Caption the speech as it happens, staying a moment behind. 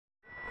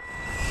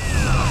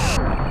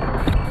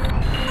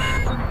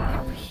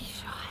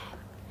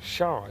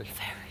shy?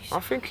 Very shy. I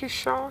think he's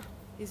shy.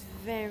 He's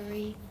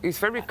very... He's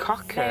very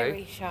cocky.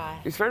 Very shy.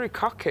 He's very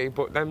cocky,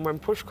 but then when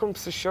push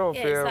comes to shove...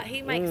 Yeah, it's like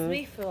he makes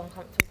me feel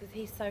uncomfortable because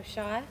he's so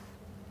shy.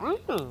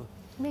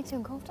 It makes you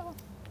uncomfortable?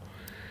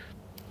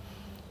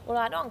 Well,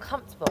 like, not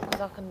uncomfortable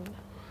because I can... Do you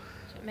know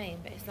what I mean?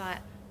 But it's like,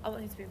 I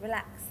want him to be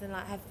relaxed and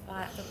like have...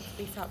 Like, I don't want to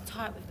be so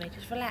uptight with me.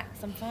 Just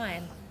relax, I'm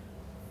fine.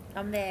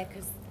 I'm there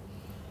because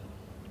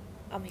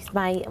I'm his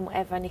mate and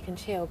whatever, and he can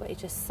chill, but he's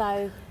just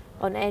so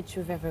on edge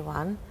with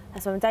everyone.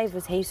 That's when David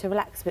was here, he used to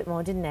relax a bit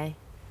more, didn't he?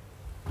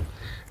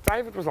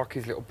 David was like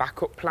his little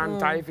backup plan.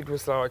 David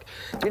was like,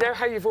 you know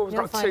how you've always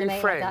got two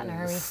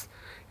friends?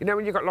 You know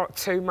when you've got like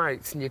two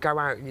mates and you go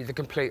out and you're the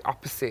complete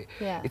opposite?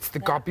 Yeah. It's the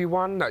gobby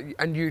one,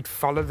 and you'd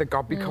follow the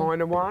gobby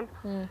kind of one.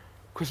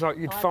 Because like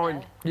you'd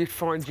find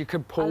you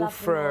could pull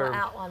through. I love the more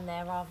out one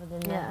there rather than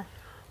the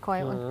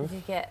quiet one. Because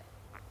you get,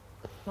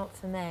 not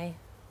for me.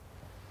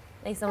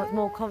 I need someone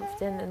more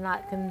confident and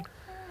like can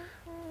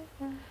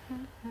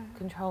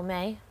control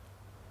me.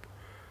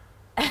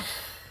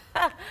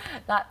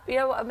 Like, you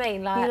know what I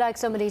mean? Like, you like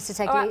somebody to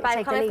take, right, babe,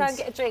 take the lead. Go and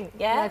get a drink,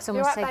 yeah? You like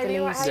someone to take the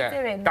lead. How you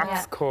doing?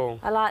 That's cool.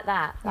 I like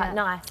that. Like,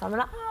 nice. I'm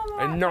like, oh,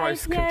 I'm right,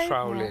 nice babe,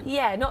 controlling.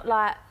 Yeah, not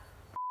like,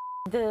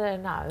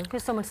 no.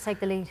 Just someone to take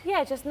the lead.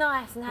 Yeah, just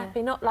nice and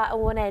happy, not like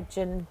all on edge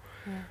and...